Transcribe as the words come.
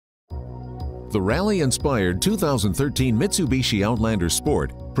The rally-inspired 2013 Mitsubishi Outlander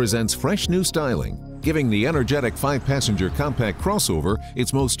Sport presents fresh new styling, giving the energetic 5-passenger compact crossover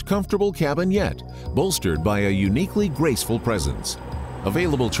its most comfortable cabin yet, bolstered by a uniquely graceful presence.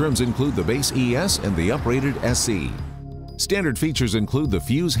 Available trims include the base ES and the uprated SE. Standard features include the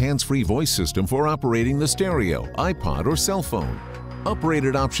Fuse hands-free voice system for operating the stereo, iPod, or cell phone.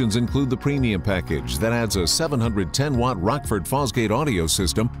 Uprated options include the premium package that adds a 710-watt Rockford Fosgate audio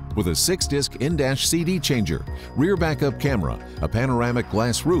system with a 6-disc in-dash CD changer, rear backup camera, a panoramic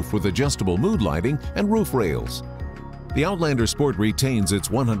glass roof with adjustable mood lighting, and roof rails. The Outlander Sport retains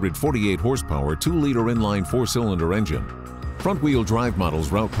its 148 horsepower 2-liter inline 4-cylinder engine. Front-wheel drive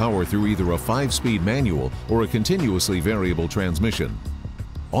models route power through either a 5-speed manual or a continuously variable transmission.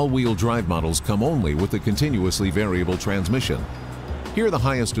 All-wheel drive models come only with the continuously variable transmission. Here are the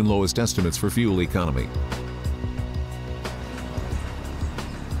highest and lowest estimates for fuel economy.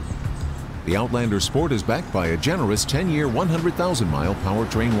 The Outlander Sport is backed by a generous 10-year, 100,000-mile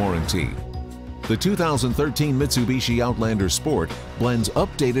powertrain warranty. The 2013 Mitsubishi Outlander Sport blends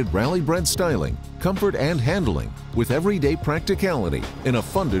updated rally-bred styling, comfort, and handling with everyday practicality in a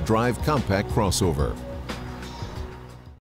fun-to-drive compact crossover.